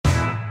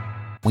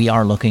We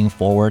are looking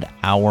forward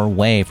our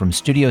way from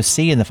Studio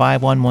C in the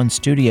 511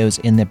 studios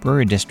in the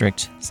Brewery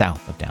District,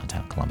 south of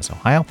downtown Columbus,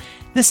 Ohio.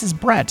 This is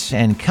Brett,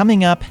 and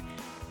coming up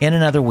in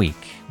another week,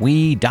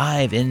 we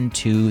dive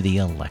into the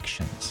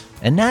elections.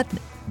 And not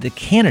the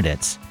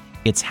candidates,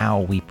 it's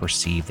how we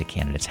perceive the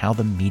candidates, how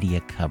the media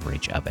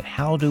coverage of it,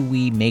 how do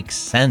we make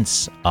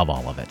sense of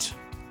all of it?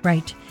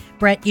 Right.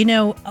 Brett, you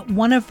know,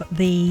 one of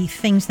the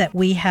things that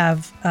we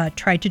have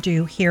tried to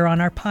do here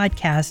on our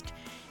podcast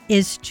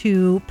is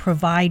to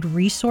provide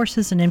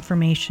resources and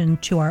information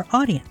to our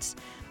audience.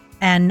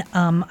 And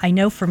I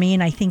know for me,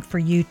 and I think for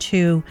you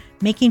too,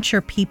 making sure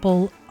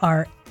people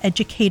are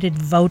educated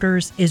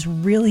voters is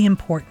really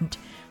important.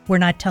 We're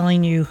not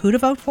telling you who to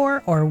vote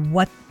for or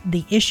what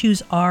the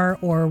issues are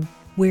or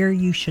where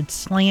you should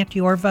slant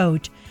your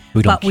vote.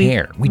 We don't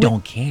care. We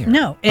don't care.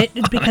 No,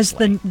 because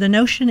the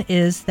notion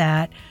is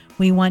that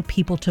we want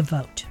people to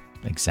vote.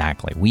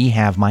 Exactly. We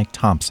have Mike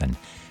Thompson,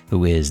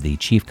 who is the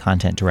Chief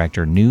Content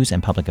Director, News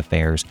and Public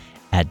Affairs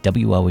at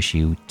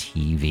WOSU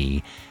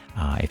TV.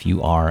 If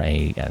you are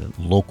a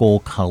local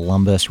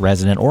Columbus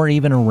resident or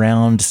even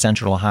around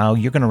Central Ohio,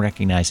 you're going to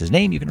recognize his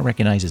name. You're going to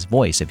recognize his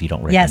voice if you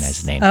don't recognize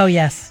his name. Oh,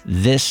 yes.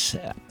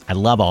 I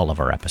love all of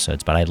our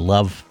episodes, but I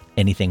love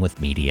anything with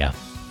media,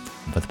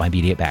 with my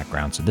media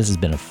background. So this has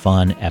been a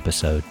fun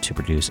episode to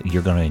produce.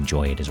 You're going to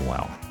enjoy it as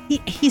well.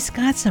 He's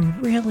got some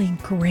really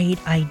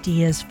great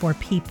ideas for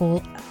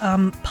people.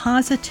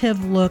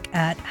 Positive look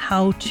at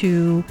how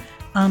to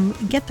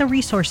get the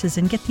resources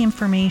and get the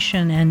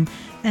information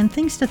and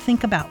things to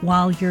think about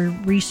while you're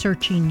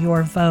researching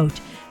your vote.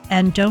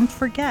 And don't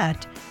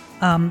forget,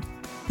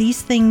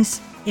 these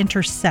things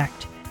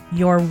intersect.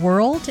 Your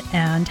world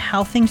and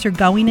how things are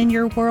going in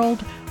your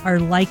world are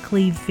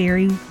likely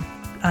very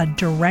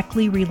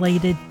directly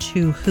related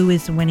to who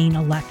is winning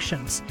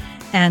elections.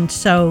 And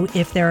so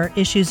if there are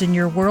issues in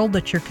your world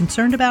that you're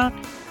concerned about,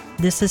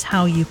 this is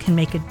how you can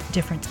make a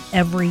difference.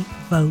 Every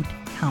vote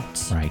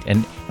counts. Right.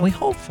 And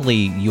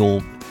hopefully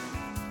you'll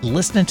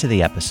listen to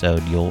the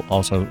episode. You'll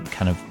also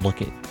kind of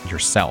look at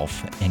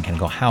yourself and kind of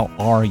go, how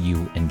are you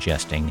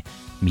ingesting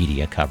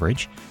media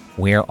coverage?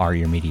 Where are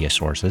your media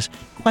sources?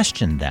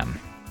 Question them.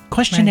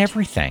 Question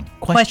everything.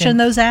 Question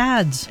those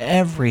ads.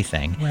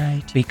 Everything.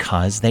 Right.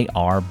 Because they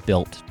are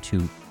built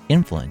to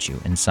influence you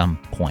in some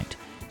point.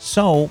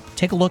 So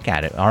take a look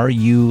at it. Are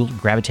you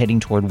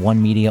gravitating toward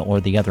one media or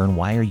the other, and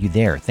why are you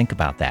there? Think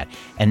about that.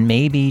 And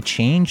maybe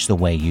change the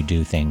way you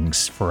do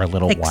things for a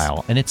little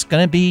while. And it's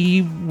going to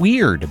be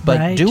weird,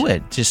 but do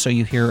it just so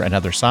you hear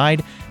another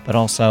side, but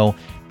also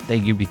that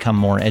you become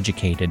more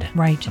educated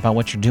about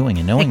what you're doing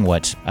and knowing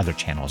what other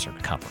channels are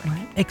covering.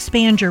 Right.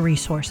 Expand your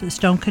resources.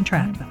 Don't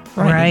contract them.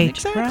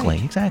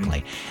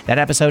 Exactly. That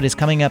episode is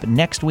coming up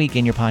next week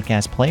in your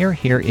podcast player.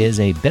 Here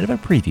is a bit of a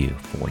preview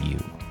for you.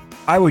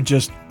 I would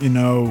just,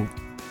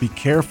 be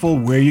careful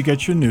where you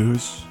get your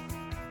news.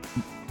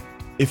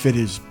 If it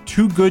is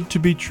too good to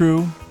be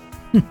true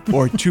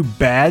or too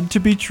bad to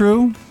be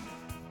true,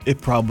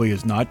 it probably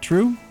is not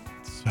true.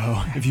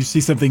 So if you see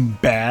something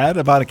bad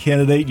about a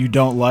candidate you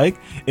don't like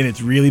and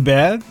it's really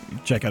bad,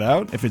 check it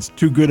out. If it's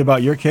too good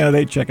about your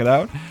candidate, check it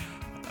out.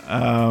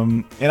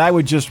 And I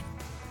want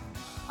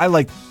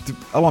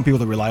people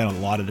to rely on a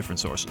lot of different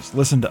sources.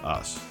 Listen to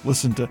us.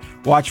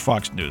 Watch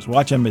Fox News,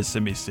 watch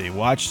MSNBC,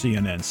 watch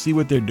CNN, see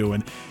what they're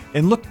doing,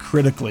 and look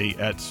critically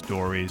at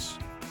stories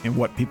and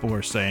what people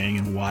are saying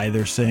and why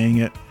they're saying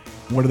it.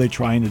 What are they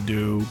trying to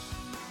do?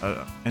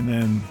 And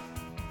then,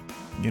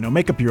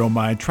 make up your own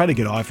mind. Try to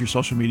get off your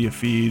social media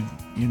feed.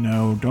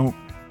 Don't.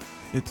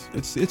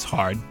 It's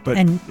hard, but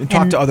and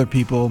talk to other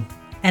people.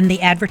 And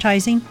the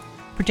advertising,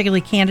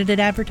 particularly candidate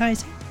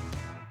advertising.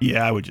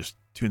 Yeah, I would just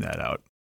tune that out.